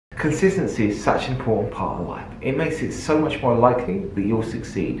Consistency is such an important part of life. It makes it so much more likely that you'll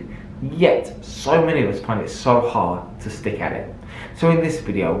succeed. Yet, so many of us find it so hard to stick at it. So in this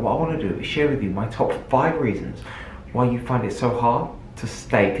video, what I want to do is share with you my top 5 reasons why you find it so hard to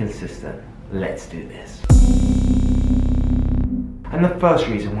stay consistent. Let's do this. And the first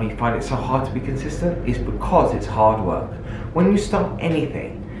reason why you find it so hard to be consistent is because it's hard work. When you start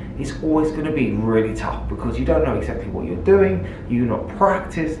anything, it's always going to be really tough because you don't know exactly what you're doing, you're not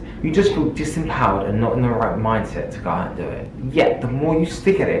practiced, you just feel disempowered and not in the right mindset to go out and do it. Yet, the more you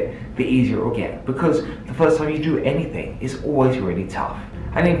stick at it, the easier it will get, because the first time you do anything is always really tough.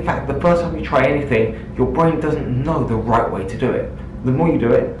 And in fact, the first time you try anything, your brain doesn't know the right way to do it. The more you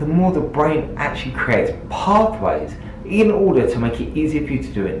do it, the more the brain actually creates pathways in order to make it easier for you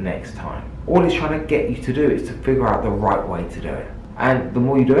to do it next time. All it's trying to get you to do is to figure out the right way to do it. And the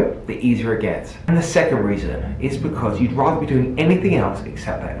more you do it, the easier it gets. And the second reason is because you'd rather be doing anything else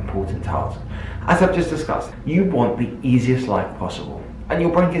except that important task. As I've just discussed, you want the easiest life possible. And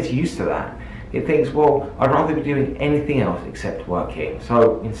your brain gets used to that. It thinks, well, I'd rather be doing anything else except working.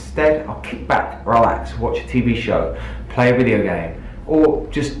 So instead, I'll kick back, relax, watch a TV show, play a video game, or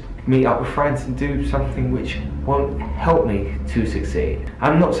just meet up with friends and do something which won't help me to succeed.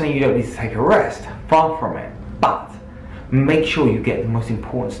 I'm not saying you don't need to take a rest, far from it, but make sure you get the most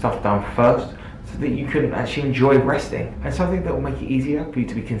important stuff done first so that you can actually enjoy resting. And something that will make it easier for you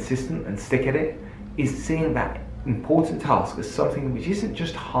to be consistent and stick at it is seeing that important task as something which isn't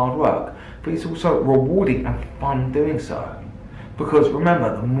just hard work, but it's also rewarding and fun doing so. Because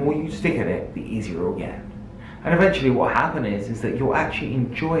remember, the more you stick at it, the easier it will get. And eventually what happens is that you'll actually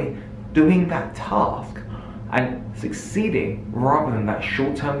enjoy doing that task and succeeding rather than that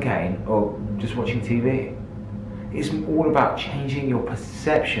short-term gain of just watching TV. It's all about changing your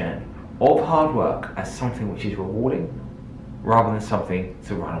perception of hard work as something which is rewarding rather than something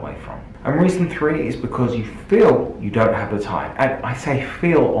to run away from. And reason 3 is because you feel you don't have the time. And I say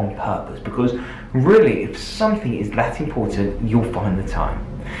feel on purpose because really, if something is that important, you'll find the time.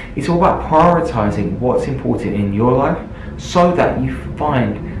 It's all about prioritizing what's important in your life so that you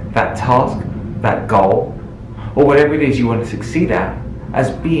find that task, that goal, or whatever it is you want to succeed at as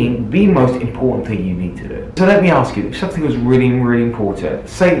being the most important thing you need to do. So let me ask you, if something was really, really important,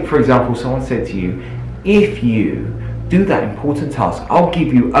 say for example someone said to you, if you do that important task, I'll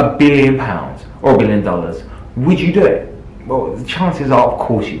give you £1 billion or $1 billion, would you do it? Well, the chances are of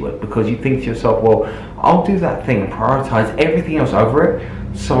course you would, because you think to yourself, well, I'll do that thing and prioritize everything else over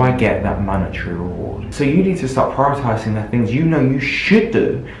it so I get that monetary reward. So you need to start prioritizing the things you know you should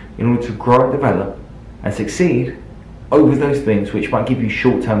do in order to grow and develop and succeed over those things which might give you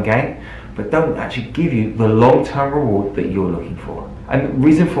short-term gain but don't actually give you the long-term reward that you're looking for. And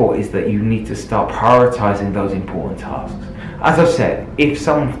reason 4 is that you need to start prioritizing those important tasks. As I've said, if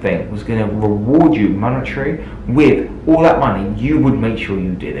something was going to reward you monetary with all that money, you would make sure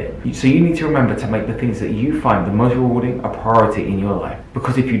you did it. So you need to remember to make the things that you find the most rewarding a priority in your life.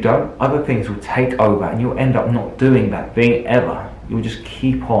 Because if you don't, other things will take over and you'll end up not doing that thing ever. You'll just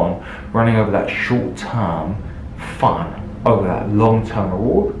keep on running over that short-term fun over that long-term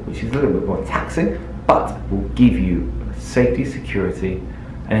reward, which is a little bit more taxing, but will give you safety, security,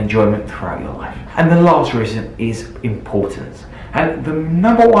 and enjoyment throughout your life. And the last reason is importance. And the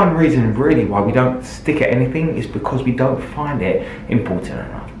number 1 reason really why we don't stick at anything is because we don't find it important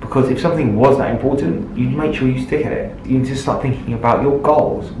enough. Because if something was that important, you'd make sure you stick at it. You need to start thinking about your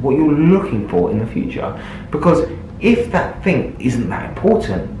goals, what you're looking for in the future. Because if that thing isn't that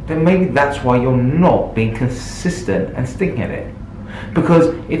important, then maybe that's why you're not being consistent and sticking at it. Because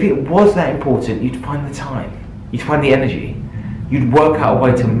if it was that important, you'd find the time, you'd find the energy, you'd work out a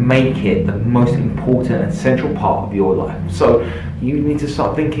way to make it the most important and central part of your life. So you need to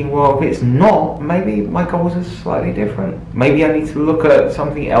start thinking, well, if it's not, maybe my goals are slightly different. Maybe I need to look at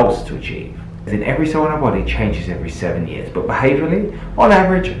something else to achieve. In every cell in our body changes every 7 years, but behaviorally, on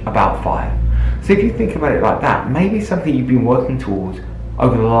average, about 5. So if you think about it like that, maybe something you've been working towards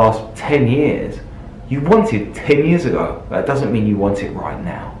over the last 10 years, you wanted 10 years ago. That doesn't mean you want it right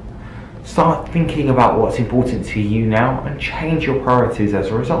now. Start thinking about what's important to you now and change your priorities as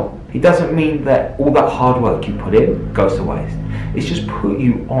a result. It doesn't mean that all that hard work you put in goes to waste. It's just put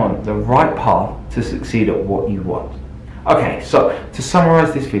you on the right path to succeed at what you want. Okay, so to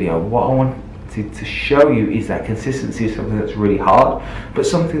summarize this video, what I want to show you is that consistency is something that's really hard, but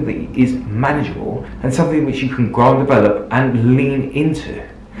something that is manageable and something which you can grow and develop and lean into.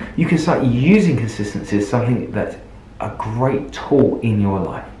 You can start using consistency as something that's a great tool in your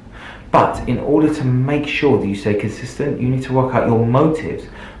life. But in order to make sure that you stay consistent, you need to work out your motives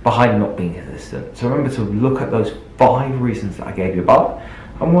behind not being consistent. So remember to look at those 5 reasons that I gave you above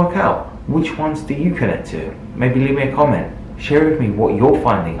and work out which ones do you connect to. Maybe leave me a comment, share with me what you're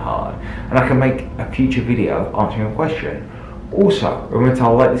finding hard, and I can make a future video answering a question. Also, remember to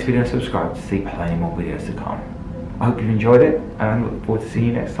like this video and subscribe to see plenty more videos to come. I hope you've enjoyed it, and I look forward to seeing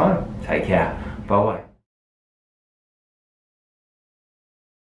you next time. Take care. Bye bye.